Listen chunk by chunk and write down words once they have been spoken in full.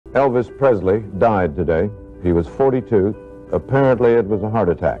Elvis Presley died today. He was 42. Apparently, it was a heart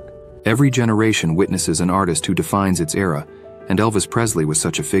attack. Every generation witnesses an artist who defines its era, and Elvis Presley was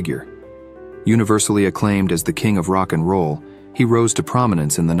such a figure. Universally acclaimed as the king of rock and roll, he rose to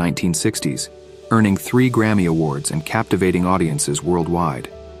prominence in the 1960s, earning 3 Grammy Awards and captivating audiences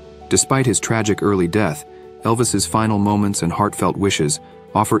worldwide. Despite his tragic early death, Elvis's final moments and heartfelt wishes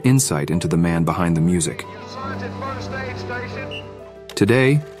offer insight into the man behind the music.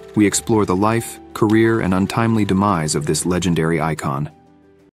 Today, we explore the life, career, and untimely demise of this legendary icon.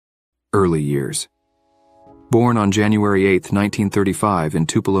 Early years. Born on January 8, 1935 in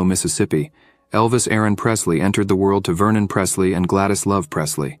Tupelo, Mississippi, Elvis Aaron Presley entered the world to Vernon Presley and Gladys Love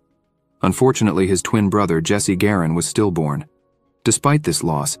Presley. Unfortunately, his twin brother, Jesse Garon, was stillborn. Despite this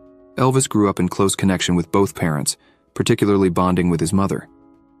loss, Elvis grew up in close connection with both parents, particularly bonding with his mother.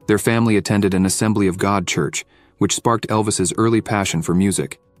 Their family attended an Assembly of God church, which sparked Elvis's early passion for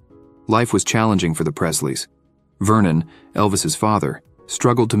music. Life was challenging for the Presleys. Vernon, Elvis's father,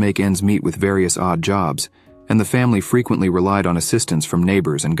 struggled to make ends meet with various odd jobs, and the family frequently relied on assistance from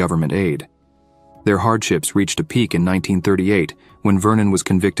neighbors and government aid. Their hardships reached a peak in 1938 when Vernon was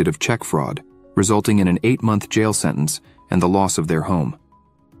convicted of check fraud, resulting in an 8-month jail sentence and the loss of their home.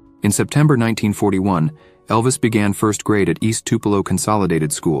 In September 1941, Elvis began first grade at East Tupelo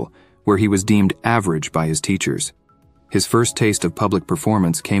Consolidated School, where he was deemed average by his teachers. His first taste of public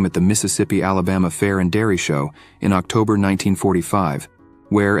performance came at the Mississippi-Alabama Fair and Dairy Show in October 1945,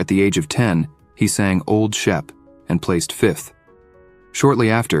 where, at the age of 10, he sang Old Shep and placed 5th.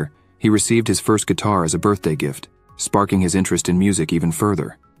 Shortly after, he received his first guitar as a birthday gift, sparking his interest in music even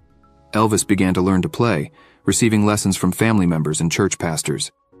further. Elvis began to learn to play, receiving lessons from family members and church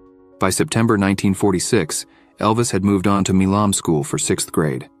pastors. By September 1946, Elvis had moved on to Milam School for 6th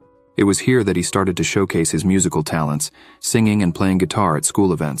grade. It was here that he started to showcase his musical talents, singing and playing guitar at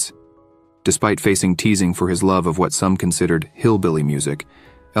school events. Despite facing teasing for his love of what some considered hillbilly music,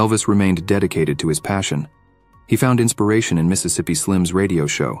 Elvis remained dedicated to his passion. He found inspiration in Mississippi Slim's radio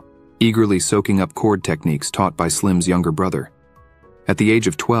show, eagerly soaking up chord techniques taught by Slim's younger brother. At the age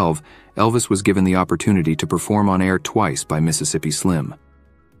of 12, Elvis was given the opportunity to perform on air twice by Mississippi Slim.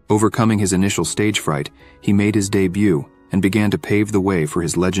 Overcoming his initial stage fright, he made his debut and began to pave the way for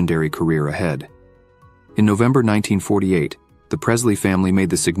his legendary career ahead. In November 1948, the Presley family made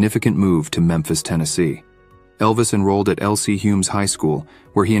the significant move to Memphis, Tennessee. Elvis enrolled at L.C. Humes High School,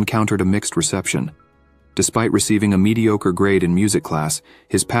 where he encountered a mixed reception. Despite receiving a mediocre grade in music class,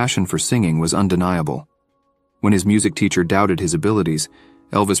 his passion for singing was undeniable. When his music teacher doubted his abilities,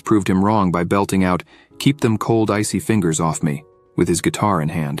 Elvis proved him wrong by belting out, "Keep them cold, icy fingers off me," with his guitar in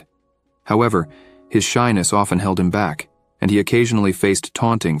hand. However, his shyness often held him back, and he occasionally faced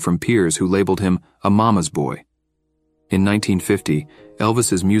taunting from peers who labeled him a mama's boy. In 1950,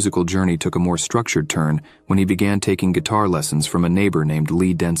 Elvis's musical journey took a more structured turn when he began taking guitar lessons from a neighbor named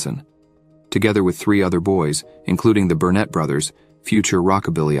Lee Denson. Together with 3 other boys, including the Burnett brothers, future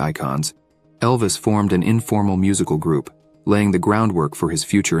rockabilly icons, Elvis formed an informal musical group, laying the groundwork for his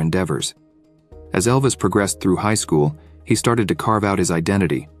future endeavors. As Elvis progressed through high school, he started to carve out his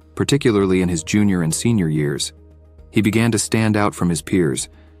identity, particularly in his junior and senior years. He began to stand out from his peers,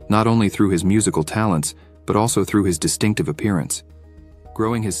 not only through his musical talents, but also through his distinctive appearance.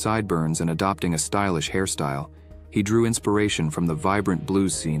 Growing his sideburns and adopting a stylish hairstyle, he drew inspiration from the vibrant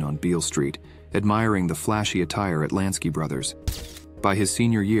blues scene on Beale Street, admiring the flashy attire at Lansky Brothers. By his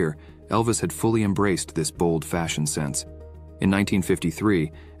senior year, Elvis had fully embraced this bold fashion sense. In 1953,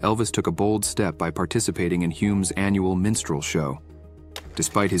 Elvis took a bold step by participating in Hume's annual minstrel show.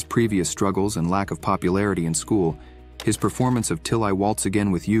 Despite his previous struggles and lack of popularity in school, his performance of Till I Waltz Again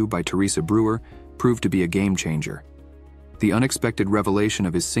With You by Teresa Brewer proved to be a game-changer. The unexpected revelation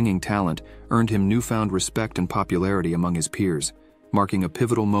of his singing talent earned him newfound respect and popularity among his peers, marking a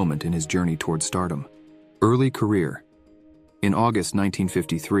pivotal moment in his journey toward stardom. Early career. In August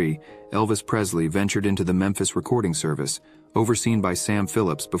 1953, Elvis Presley ventured into the Memphis recording service, overseen by Sam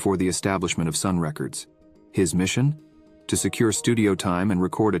Phillips before the establishment of Sun Records. His mission? To secure studio time and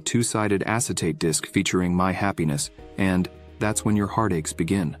record a 2-sided acetate disc featuring My Happiness and That's When Your Heartaches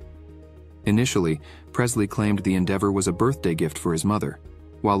Begin. Initially, Presley claimed the endeavor was a birthday gift for his mother,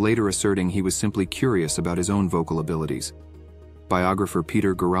 while later asserting he was simply curious about his own vocal abilities. Biographer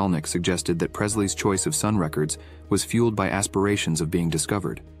Peter Guralnick suggested that Presley's choice of Sun Records was fueled by aspirations of being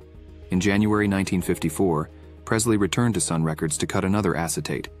discovered. In January 1954, Presley returned to Sun Records to cut another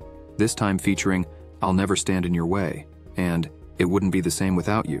acetate, this time featuring I'll Never Stand in Your Way and It Wouldn't Be the Same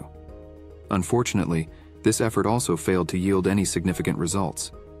Without You. Unfortunately, this effort also failed to yield any significant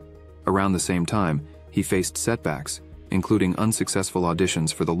results. Around the same time, he faced setbacks, including unsuccessful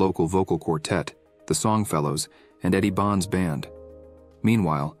auditions for the local vocal quartet, the Songfellows, and Eddie Bond's band.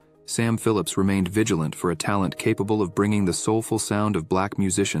 Meanwhile, Sam Phillips remained vigilant for a talent capable of bringing the soulful sound of black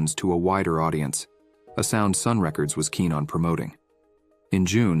musicians to a wider audience, a sound Sun Records was keen on promoting. In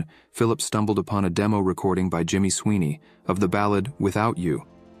June, Phillips stumbled upon a demo recording by Jimmy Sweeney of the ballad Without You,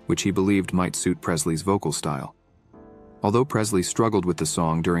 which he believed might suit Presley's vocal style. Although Presley struggled with the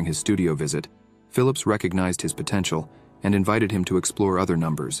song during his studio visit, Phillips recognized his potential and invited him to explore other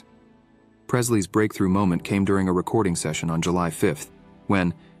numbers. Presley's breakthrough moment came during a recording session on July 5th,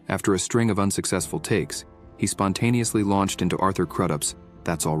 when, after a string of unsuccessful takes, he spontaneously launched into Arthur Crudup's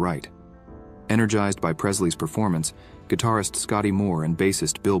That's All Right. Energized by Presley's performance, guitarist Scotty Moore and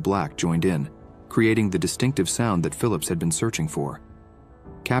bassist Bill Black joined in, creating the distinctive sound that Phillips had been searching for.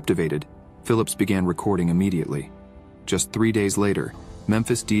 Captivated, Phillips began recording immediately. Just 3 days later,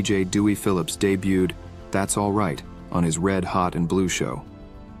 Memphis DJ Dewey Phillips debuted That's All Right on his Red, Hot, and Blue show.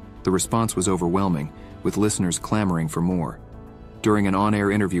 The response was overwhelming, with listeners clamoring for more. During an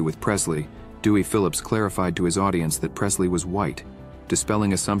on-air interview with Presley, Dewey Phillips clarified to his audience that Presley was white,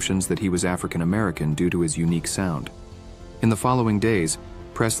 dispelling assumptions that he was African American due to his unique sound. In the following days,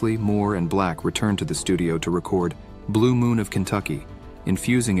 Presley, Moore, and Black returned to the studio to record Blue Moon of Kentucky,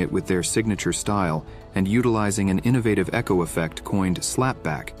 infusing it with their signature style and utilizing an innovative echo effect coined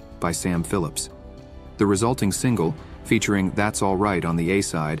slapback by Sam Phillips. The resulting single, featuring That's All Right on the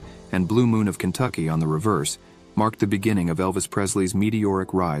A-side and Blue Moon of Kentucky on the reverse, marked the beginning of Elvis Presley's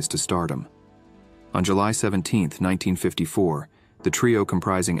meteoric rise to stardom. On July 17, 1954, the trio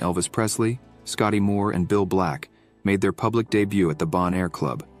comprising Elvis Presley, Scotty Moore, and Bill Black made their public debut at the Bon Air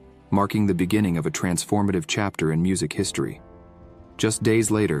Club, marking the beginning of a transformative chapter in music history. Just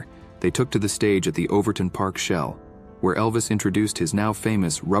days later, they took to the stage at the Overton Park Shell, where Elvis introduced his now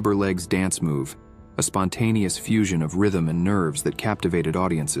famous Rubber Legs dance move, a spontaneous fusion of rhythm and nerves that captivated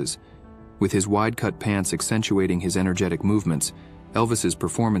audiences. With his wide-cut pants accentuating his energetic movements, Elvis's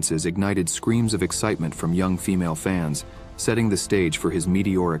performances ignited screams of excitement from young female fans, setting the stage for his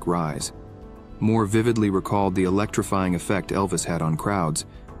meteoric rise. Moore vividly recalled the electrifying effect Elvis had on crowds,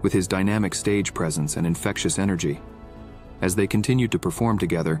 with his dynamic stage presence and infectious energy. As they continued to perform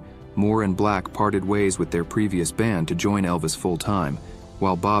together, Moore and Black parted ways with their previous band to join Elvis full-time,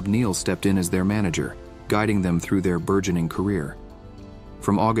 while Bob Neal stepped in as their manager, guiding them through their burgeoning career.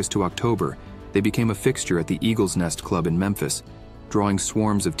 From August to October, they became a fixture at the Eagle's Nest Club in Memphis, drawing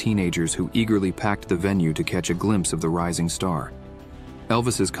swarms of teenagers who eagerly packed the venue to catch a glimpse of the rising star.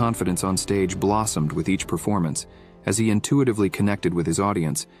 Elvis's confidence on stage blossomed with each performance, as he intuitively connected with his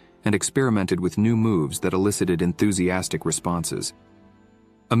audience and experimented with new moves that elicited enthusiastic responses.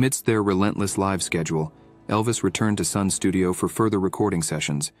 Amidst their relentless live schedule, Elvis returned to Sun Studio for further recording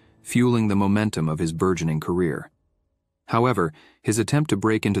sessions, fueling the momentum of his burgeoning career. However, his attempt to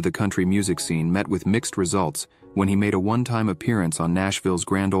break into the country music scene met with mixed results when he made a one-time appearance on Nashville's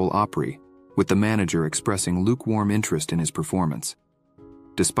Grand Ole Opry, with the manager expressing lukewarm interest in his performance.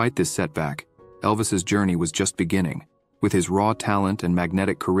 Despite this setback, Elvis's journey was just beginning, with his raw talent and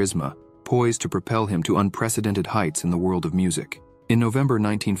magnetic charisma poised to propel him to unprecedented heights in the world of music. In November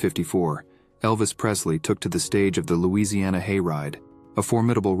 1954, Elvis Presley took to the stage of the Louisiana Hayride, a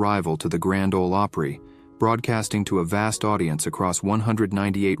formidable rival to the Grand Ole Opry, broadcasting to a vast audience across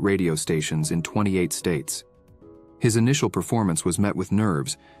 198 radio stations in 28 states. His initial performance was met with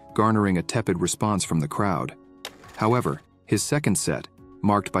nerves, garnering a tepid response from the crowd. However, his second set,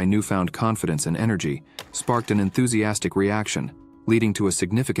 marked by newfound confidence and energy, sparked an enthusiastic reaction, leading to a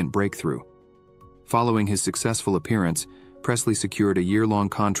significant breakthrough. Following his successful appearance, Presley secured a year-long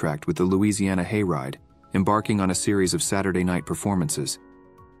contract with the Louisiana Hayride, embarking on a series of Saturday night performances.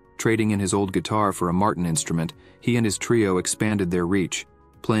 Trading in his old guitar for a Martin instrument, he and his trio expanded their reach,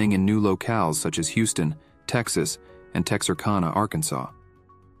 playing in new locales such as Houston, Texas, and Texarkana, Arkansas.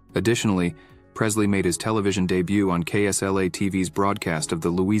 Additionally, Presley made his television debut on KSLA TV's broadcast of the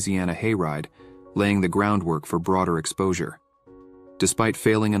Louisiana Hayride, laying the groundwork for broader exposure. Despite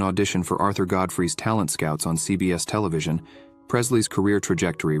failing an audition for Arthur Godfrey's Talent Scouts on CBS television, Presley's career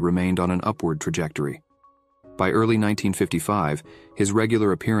trajectory remained on an upward trajectory. By early 1955, his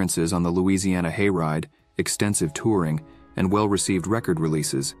regular appearances on the Louisiana Hayride, extensive touring, and well-received record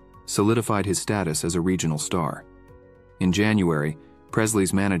releases solidified his status as a regional star. In January,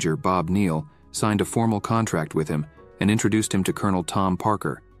 Presley's manager, Bob Neal, signed a formal contract with him and introduced him to Colonel Tom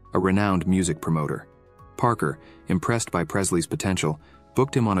Parker, a renowned music promoter. Parker, impressed by Presley's potential,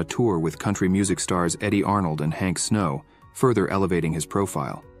 booked him on a tour with country music stars Eddie Arnold and Hank Snow, further elevating his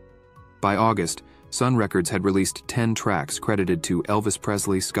profile. By August, Sun Records had released 10 tracks credited to Elvis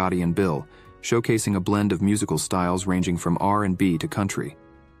Presley, Scotty, and Bill, showcasing a blend of musical styles ranging from R&B to country.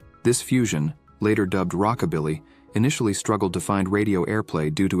 This fusion, later dubbed rockabilly, initially struggled to find radio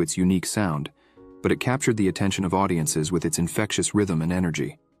airplay due to its unique sound, but it captured the attention of audiences with its infectious rhythm and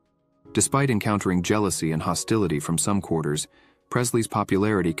energy. Despite encountering jealousy and hostility from some quarters, Presley's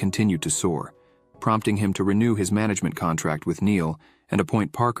popularity continued to soar, prompting him to renew his management contract with Neil and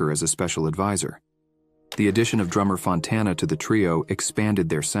appoint Parker as a special advisor. The addition of drummer Fontana to the trio expanded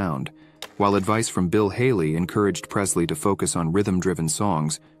their sound, while advice from Bill Haley encouraged Presley to focus on rhythm-driven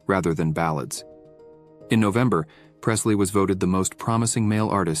songs rather than ballads. In November, Presley was voted the most promising male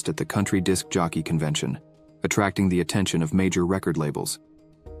artist at the Country Disc Jockey Convention, attracting the attention of major record labels.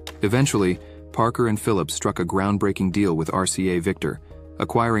 Eventually, Parker and Phillips struck a groundbreaking deal with RCA Victor,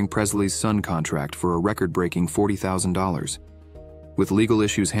 acquiring Presley's Sun contract for a record-breaking $40,000. With legal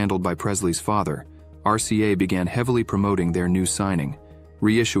issues handled by Presley's father, RCA began heavily promoting their new signing,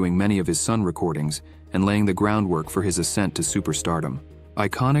 reissuing many of his Sun recordings and laying the groundwork for his ascent to superstardom.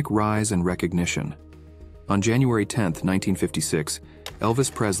 Iconic rise and recognition. On January 10, 1956,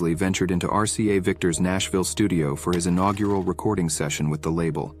 Elvis Presley ventured into RCA Victor's Nashville studio for his inaugural recording session with the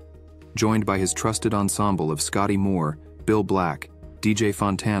label. Joined by his trusted ensemble of Scotty Moore, Bill Black, DJ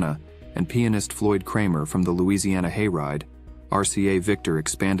Fontana, and pianist Floyd Kramer from the Louisiana Hayride, RCA Victor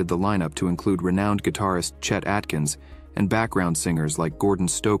expanded the lineup to include renowned guitarist Chet Atkins and background singers like Gordon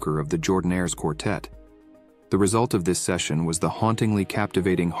Stoker of the Jordanaires Quartet. The result of this session was the hauntingly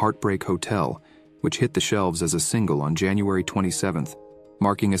captivating Heartbreak Hotel, which hit the shelves as a single on January 27th,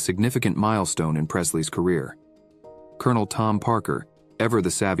 marking a significant milestone in Presley's career. Colonel Tom Parker, ever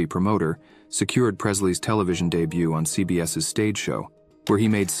the savvy promoter, secured Presley's television debut on CBS's stage show, where he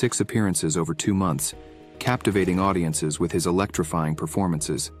made 6 appearances over 2 months, captivating audiences with his electrifying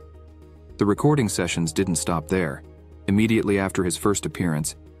performances. The recording sessions didn't stop there. Immediately after his first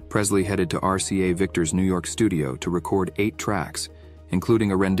appearance, Presley headed to RCA Victor's New York studio to record 8 tracks,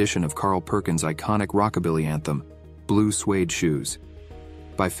 including a rendition of Carl Perkins' iconic rockabilly anthem, Blue Suede Shoes.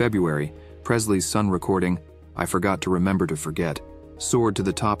 By February, Presley's Sun recording, I Forgot to Remember to Forget, soared to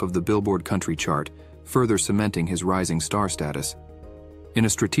the top of the Billboard Country chart, further cementing his rising star status. In a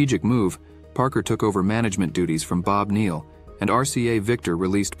strategic move, Parker took over management duties from Bob Neal, and RCA Victor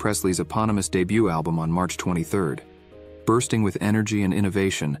released Presley's eponymous debut album on March 23rd. Bursting with energy and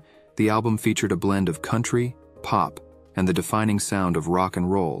innovation, the album featured a blend of country, pop, and the defining sound of rock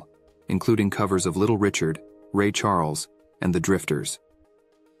and roll, including covers of Little Richard, Ray Charles, and the Drifters.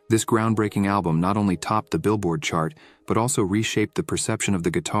 This groundbreaking album not only topped the Billboard chart, but also reshaped the perception of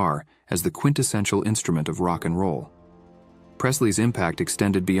the guitar as the quintessential instrument of rock and roll. Presley's impact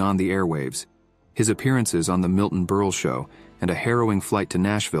extended beyond the airwaves. His appearances on The Milton Berle Show and a harrowing flight to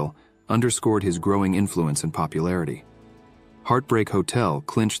Nashville underscored his growing influence and popularity. Heartbreak Hotel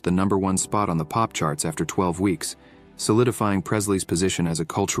clinched the #1 spot on the pop charts after 12 weeks, solidifying Presley's position as a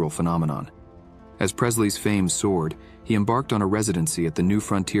cultural phenomenon. As Presley's fame soared, he embarked on a residency at the New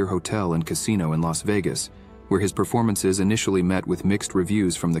Frontier Hotel and Casino in Las Vegas, where his performances initially met with mixed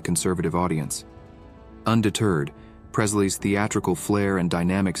reviews from the conservative audience. Undeterred, Presley's theatrical flair and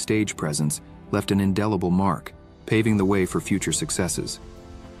dynamic stage presence left an indelible mark, paving the way for future successes.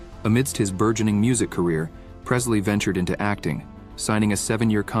 Amidst his burgeoning music career, Presley ventured into acting, signing a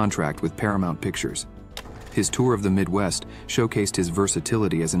 7-year contract with Paramount Pictures. His tour of the Midwest showcased his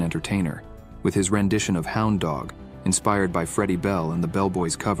versatility as an entertainer, with his rendition of Hound Dog, inspired by Freddie Bell and the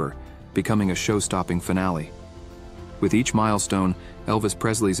Bellboys cover, becoming a show-stopping finale. With each milestone, Elvis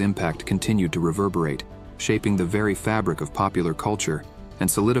Presley's impact continued to reverberate, shaping the very fabric of popular culture and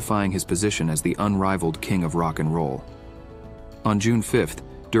solidifying his position as the unrivaled king of rock and roll. On June 5th,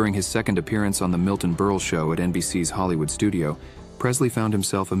 during his second appearance on The Milton Berle Show at NBC's Hollywood studio, Presley found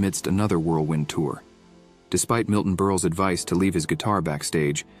himself amidst another whirlwind tour. Despite Milton Berle's advice to leave his guitar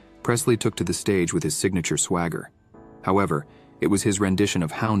backstage, Presley took to the stage with his signature swagger. However, it was his rendition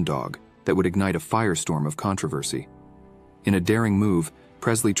of Hound Dog that would ignite a firestorm of controversy. In a daring move,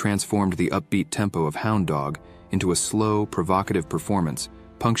 Presley transformed the upbeat tempo of Hound Dog into a slow, provocative performance,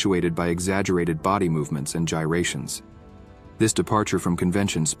 punctuated by exaggerated body movements and gyrations. This departure from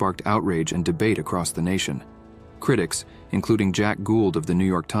convention sparked outrage and debate across the nation. Critics, including Jack Gould of the New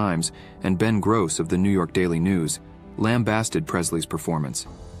York Times and Ben Gross of the New York Daily News, lambasted Presley's performance,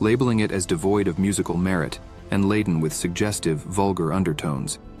 labeling it as devoid of musical merit and laden with suggestive, vulgar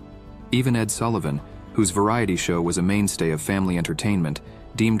undertones. Even Ed Sullivan, whose variety show was a mainstay of family entertainment,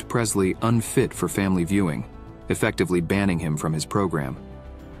 deemed Presley unfit for family viewing, effectively banning him from his program.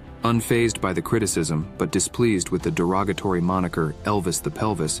 Unfazed by the criticism, but displeased with the derogatory moniker Elvis the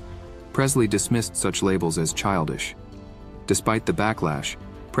Pelvis, Presley dismissed such labels as childish. Despite the backlash,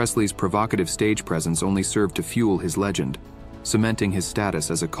 Presley's provocative stage presence only served to fuel his legend, cementing his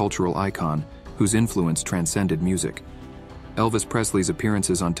status as a cultural icon whose influence transcended music. Elvis Presley's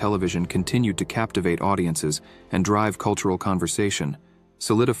appearances on television continued to captivate audiences and drive cultural conversation,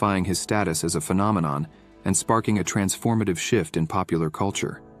 solidifying his status as a phenomenon and sparking a transformative shift in popular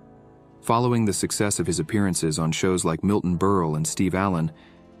culture. Following the success of his appearances on shows like Milton Berle and Steve Allen,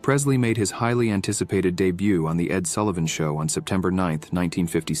 Presley made his highly anticipated debut on The Ed Sullivan Show on September 9,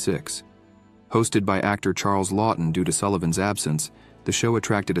 1956. Hosted by actor Charles Laughton due to Sullivan's absence, the show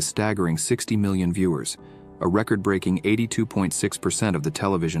attracted a staggering 60 million viewers, a record-breaking 82.6% of the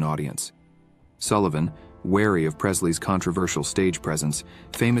television audience. Sullivan, wary of Presley's controversial stage presence,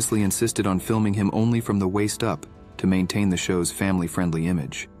 famously insisted on filming him only from the waist up to maintain the show's family-friendly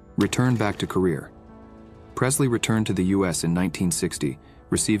image. Return back to career. Presley returned to the U.S. in 1960,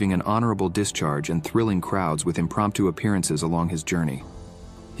 receiving an honorable discharge and thrilling crowds with impromptu appearances along his journey.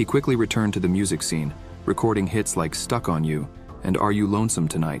 He quickly returned to the music scene, recording hits like Stuck on You and Are You Lonesome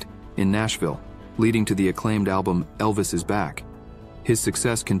Tonight in Nashville, leading to the acclaimed album Elvis is Back. His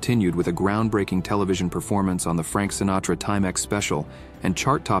success continued with a groundbreaking television performance on the Frank Sinatra Timex special and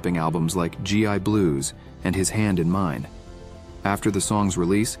chart-topping albums like G.I. Blues and His Hand in Mine. After the song's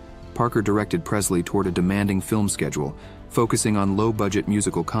release, Parker directed Presley toward a demanding film schedule, focusing on low-budget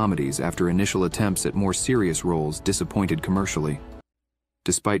musical comedies after initial attempts at more serious roles disappointed commercially.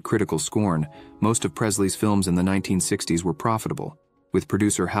 Despite critical scorn, most of Presley's films in the 1960s were profitable, with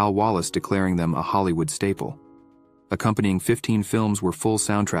producer Hal Wallace declaring them a Hollywood staple. Accompanying 15 films were full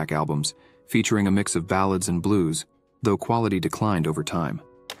soundtrack albums, featuring a mix of ballads and blues, though quality declined over time.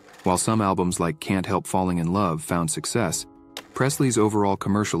 While some albums like Can't Help Falling in Love found success, Presley's overall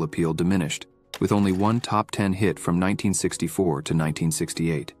commercial appeal diminished, with only one top 10 hit from 1964 to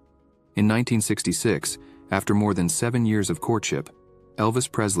 1968. In 1966, after more than 7 years of courtship, Elvis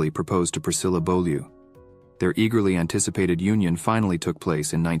Presley proposed to Priscilla Beaulieu. Their eagerly anticipated union finally took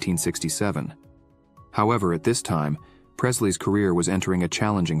place in 1967. However, at this time, Presley's career was entering a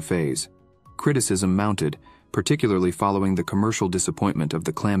challenging phase. Criticism mounted, particularly following the commercial disappointment of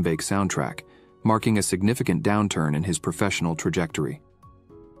the Clambake soundtrack, marking a significant downturn in his professional trajectory.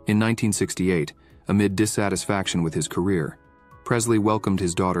 In 1968, amid dissatisfaction with his career, Presley welcomed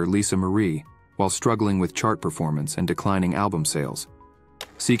his daughter Lisa Marie while struggling with chart performance and declining album sales.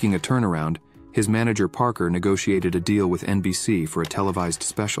 Seeking a turnaround, his manager Parker negotiated a deal with NBC for a televised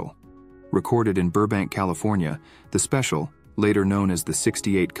special. Recorded in Burbank, California, the special, later known as the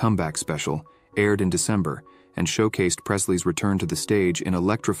 '68 Comeback Special, aired in December and showcased Presley's return to the stage in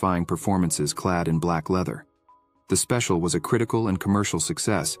electrifying performances clad in black leather. The special was a critical and commercial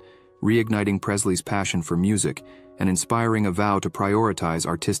success, reigniting Presley's passion for music and inspiring a vow to prioritize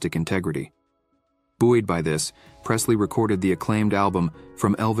artistic integrity. Buoyed by this, Presley recorded the acclaimed album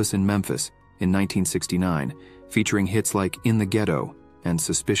From Elvis in Memphis in 1969, featuring hits like In the Ghetto and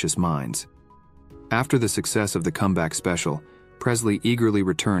Suspicious Minds. After the success of the Comeback Special, Presley eagerly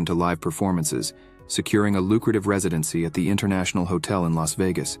returned to live performances, securing a lucrative residency at the International Hotel in Las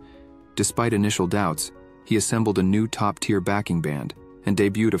Vegas. Despite initial doubts, he assembled a new top-tier backing band and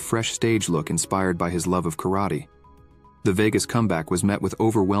debuted a fresh stage look inspired by his love of karate. The Vegas comeback was met with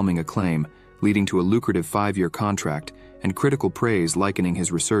overwhelming acclaim, leading to a lucrative 5-year contract and critical praise likening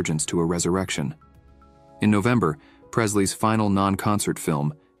his resurgence to a resurrection. In November, Presley's final non-concert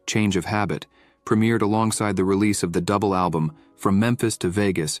film, Change of Habit, premiered alongside the release of the double album From Memphis to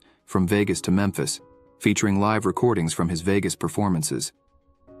Vegas, From Vegas to Memphis, featuring live recordings from his Vegas performances.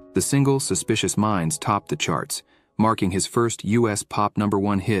 The single Suspicious Minds topped the charts, marking his first U.S. pop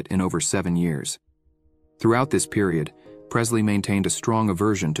 #1 hit in over 7 years. Throughout this period, Presley maintained a strong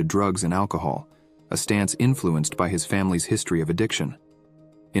aversion to drugs and alcohol, a stance influenced by his family's history of addiction.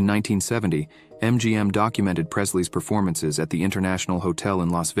 In 1970, MGM documented Presley's performances at the International Hotel in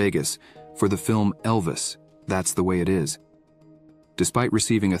Las Vegas for the film Elvis, That's the Way It Is. Despite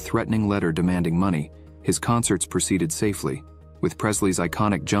receiving a threatening letter demanding money, his concerts proceeded safely, with Presley's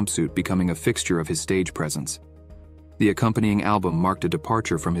iconic jumpsuit becoming a fixture of his stage presence. The accompanying album marked a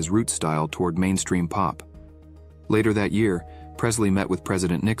departure from his root style toward mainstream pop. Later that year, Presley met with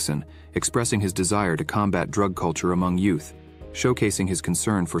President Nixon, expressing his desire to combat drug culture among youth, showcasing his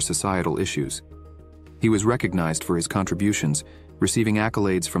concern for societal issues. He was recognized for his contributions, receiving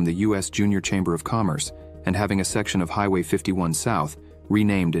accolades from the U.S. Junior Chamber of Commerce and having a section of Highway 51 South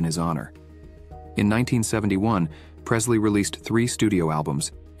renamed in his honor. In 1971, Presley released 3 studio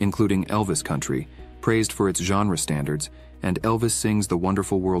albums, including Elvis Country, praised for its genre standards, and Elvis Sings the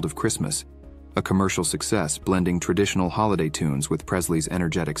Wonderful World of Christmas, a commercial success blending traditional holiday tunes with Presley's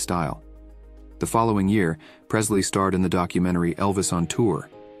energetic style. The following year, Presley starred in the documentary Elvis on Tour,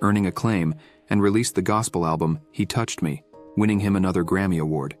 earning acclaim, and released the gospel album He Touched Me, winning him another Grammy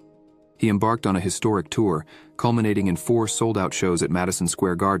Award. He embarked on a historic tour, culminating in 4 sold-out shows at Madison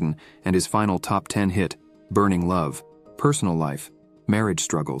Square Garden and his final top 10 hit, Burning Love, personal life, marriage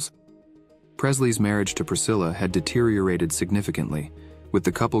struggles. Presley's marriage to Priscilla had deteriorated significantly, with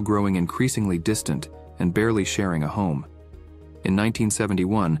the couple growing increasingly distant and barely sharing a home. In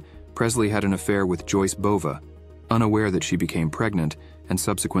 1971, Presley had an affair with Joyce Bova, unaware that she became pregnant and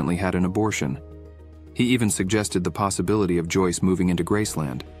subsequently had an abortion. He even suggested the possibility of Joyce moving into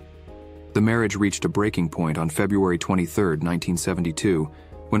Graceland. The marriage reached a breaking point on February 23, 1972,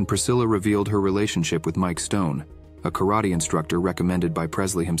 when Priscilla revealed her relationship with Mike Stone, a karate instructor recommended by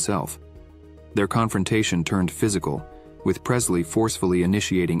Presley himself. Their confrontation turned physical, with Presley forcefully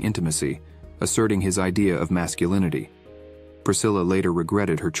initiating intimacy, asserting his idea of masculinity. Priscilla later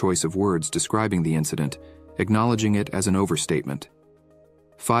regretted her choice of words describing the incident, acknowledging it as an overstatement.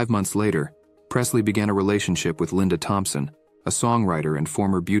 5 months later, Presley began a relationship with Linda Thompson, a songwriter and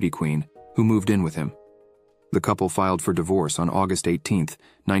former beauty queen, who moved in with him. The couple filed for divorce on August 18,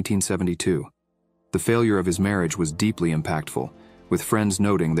 1972. The failure of his marriage was deeply impactful, with friends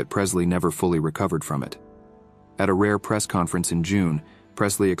noting that Presley never fully recovered from it. At a rare press conference in June,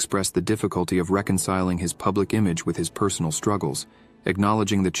 Presley expressed the difficulty of reconciling his public image with his personal struggles,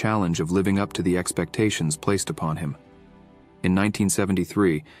 acknowledging the challenge of living up to the expectations placed upon him. In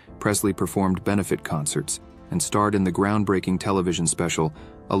 1973, Presley performed benefit concerts and starred in the groundbreaking television special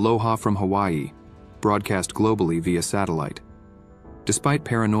Aloha from Hawaii, broadcast globally via satellite. Despite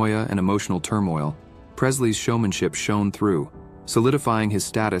paranoia and emotional turmoil, Presley's showmanship shone through, solidifying his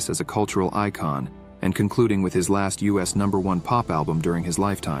status as a cultural icon and concluding with his last U.S. #1 pop album during his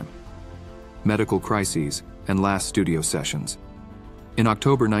lifetime, Medical Crises and Last Studio Sessions. In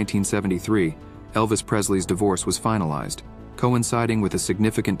October 1973, Elvis Presley's divorce was finalized, coinciding with a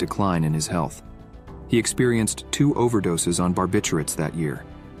significant decline in his health. He experienced 2 overdoses on barbiturates that year,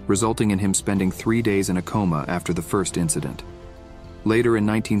 resulting in him spending 3 days in a coma after the first incident. Later in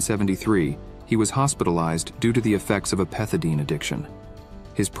 1973, he was hospitalized due to the effects of a pethidine addiction.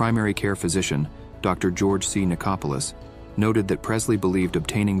 His primary care physician, Dr. George C. Nicopolis, noted that Presley believed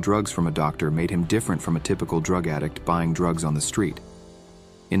obtaining drugs from a doctor made him different from a typical drug addict buying drugs on the street.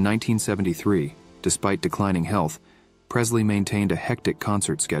 In 1973, despite declining health, Presley maintained a hectic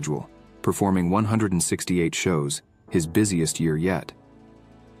concert schedule, performing 168 shows, his busiest year yet.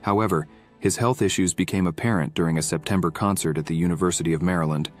 However, his health issues became apparent during a September concert at the University of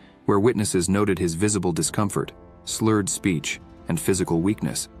Maryland, where witnesses noted his visible discomfort, slurred speech, and physical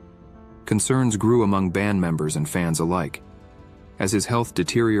weakness. Concerns grew among band members and fans alike. As his health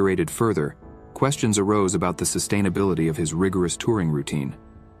deteriorated further, questions arose about the sustainability of his rigorous touring routine.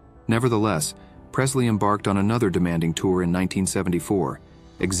 Nevertheless, Presley embarked on another demanding tour in 1974,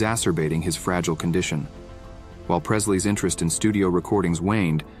 exacerbating his fragile condition. While Presley's interest in studio recordings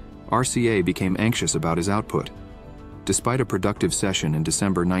waned, RCA became anxious about his output. Despite a productive session in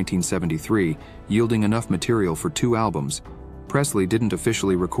December 1973 yielding enough material for 2 albums, Presley didn't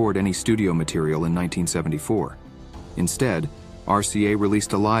officially record any studio material in 1974. Instead, RCA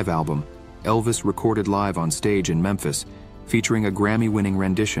released a live album, Elvis Recorded Live on Stage in Memphis, featuring a Grammy-winning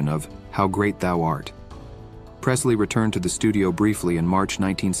rendition of How Great Thou Art. Presley returned to the studio briefly in March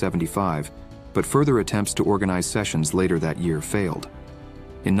 1975, but further attempts to organize sessions later that year failed.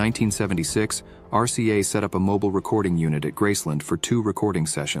 In 1976, RCA set up a mobile recording unit at Graceland for 2 recording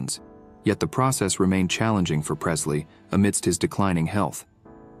sessions, yet the process remained challenging for Presley amidst his declining health.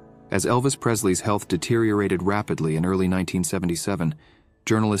 As Elvis Presley's health deteriorated rapidly in early 1977,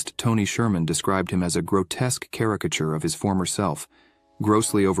 journalist Tony Sherman described him as a grotesque caricature of his former self,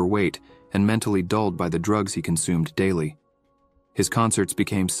 grossly overweight and mentally dulled by the drugs he consumed daily. His concerts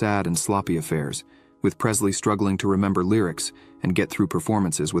became sad and sloppy affairs, with Presley struggling to remember lyrics and get through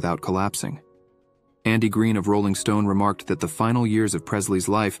performances without collapsing. Andy Green of Rolling Stone remarked that the final years of Presley's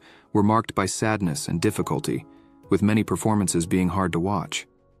life were marked by sadness and difficulty, with many performances being hard to watch.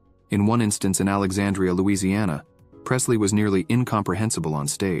 In one instance in Alexandria, Louisiana, Presley was nearly incomprehensible on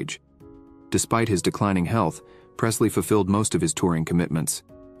stage. Despite his declining health, Presley fulfilled most of his touring commitments.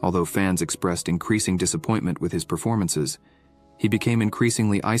 Although fans expressed increasing disappointment with his performances, he became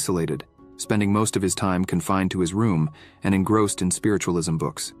increasingly isolated, spending most of his time confined to his room and engrossed in spiritualism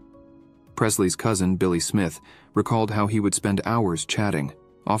books. Presley's cousin, Billy Smith, recalled how he would spend hours chatting,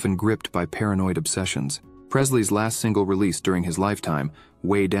 often gripped by paranoid obsessions. Presley's last single released during his lifetime,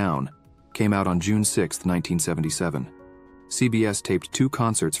 Way Down, came out on June 6, 1977. CBS taped 2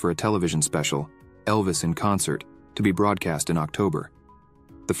 concerts for a television special, Elvis in Concert, to be broadcast in October.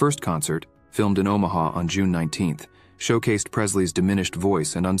 The first concert, filmed in Omaha on June 19th, showcased Presley's diminished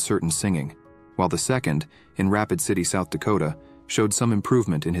voice and uncertain singing, while the second, in Rapid City, South Dakota, showed some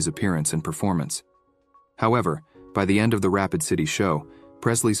improvement in his appearance and performance. However, by the end of the Rapid City show,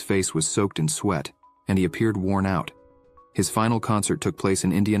 Presley's face was soaked in sweat, and he appeared worn out. His final concert took place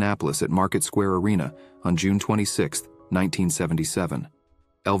in Indianapolis at Market Square Arena on June 26, 1977.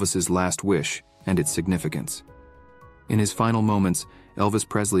 Elvis's last wish and its significance. In his final moments, Elvis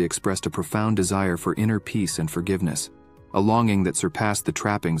Presley expressed a profound desire for inner peace and forgiveness, a longing that surpassed the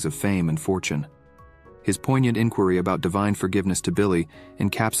trappings of fame and fortune. His poignant inquiry about divine forgiveness to Billy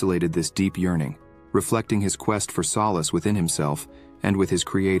encapsulated this deep yearning, reflecting his quest for solace within himself and with his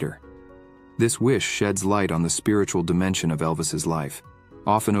Creator. This wish sheds light on the spiritual dimension of Elvis's life,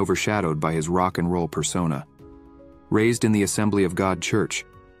 often overshadowed by his rock and roll persona. Raised in the Assembly of God Church,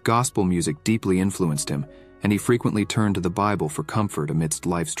 gospel music deeply influenced him, and he frequently turned to the Bible for comfort amidst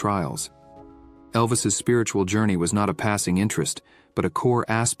life's trials. Elvis's spiritual journey was not a passing interest, but a core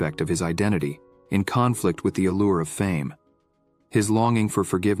aspect of his identity, in conflict with the allure of fame. His longing for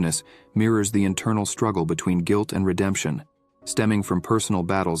forgiveness mirrors the internal struggle between guilt and redemption, stemming from personal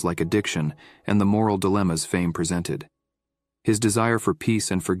battles like addiction and the moral dilemmas fame presented. His desire for peace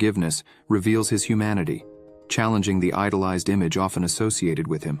and forgiveness reveals his humanity, challenging the idolized image often associated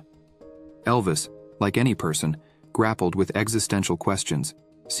with him. Elvis, like any person, grappled with existential questions,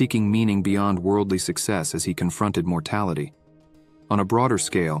 seeking meaning beyond worldly success as he confronted mortality. On a broader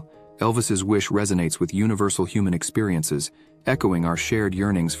scale, Elvis's wish resonates with universal human experiences, echoing our shared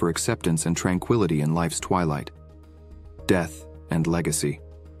yearnings for acceptance and tranquility in life's twilight. Death and legacy.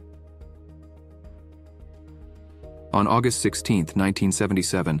 On August 16,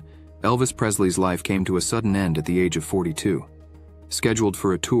 1977, Elvis Presley's life came to a sudden end at the age of 42. Scheduled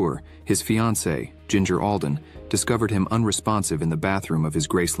for a tour, his fiancée, Ginger Alden, discovered him unresponsive in the bathroom of his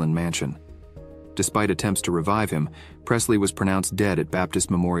Graceland mansion. Despite attempts to revive him, Presley was pronounced dead at Baptist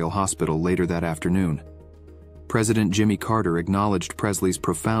Memorial Hospital later that afternoon. President Jimmy Carter acknowledged Presley's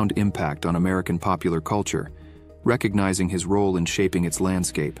profound impact on American popular culture, recognizing his role in shaping its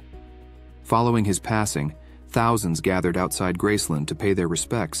landscape. Following his passing, thousands gathered outside Graceland to pay their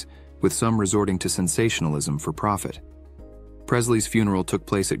respects, with some resorting to sensationalism for profit. Presley's funeral took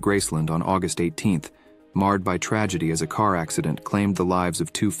place at Graceland on August 18th, marred by tragedy as a car accident claimed the lives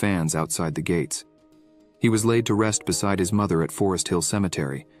of 2 fans outside the gates. He was laid to rest beside his mother at Forest Hill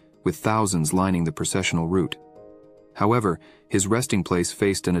Cemetery, with thousands lining the processional route. However, his resting place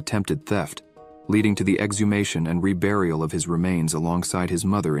faced an attempted theft, leading to the exhumation and reburial of his remains alongside his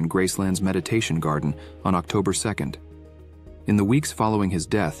mother in Graceland's meditation garden on October 2nd. In the weeks following his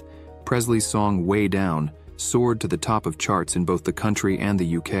death, Presley's song "Way Down" soared to the top of charts in both the country and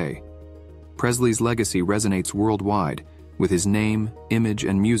the UK. Presley's legacy resonates worldwide, with his name, image,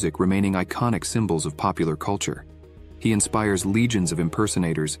 and music remaining iconic symbols of popular culture. He inspires legions of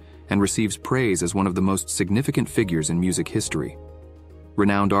impersonators and receives praise as one of the most significant figures in music history.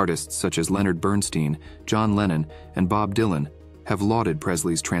 Renowned artists such as Leonard Bernstein, John Lennon, and Bob Dylan have lauded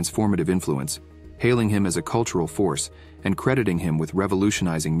Presley's transformative influence, hailing him as a cultural force and crediting him with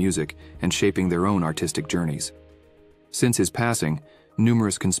revolutionizing music and shaping their own artistic journeys. Since his passing,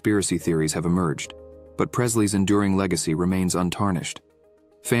 numerous conspiracy theories have emerged, but Presley's enduring legacy remains untarnished.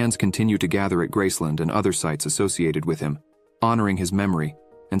 Fans continue to gather at Graceland and other sites associated with him, honoring his memory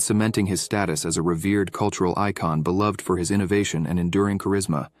and cementing his status as a revered cultural icon beloved for his innovation and enduring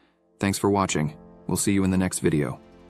charisma. Thanks for watching. We'll see you in the next video.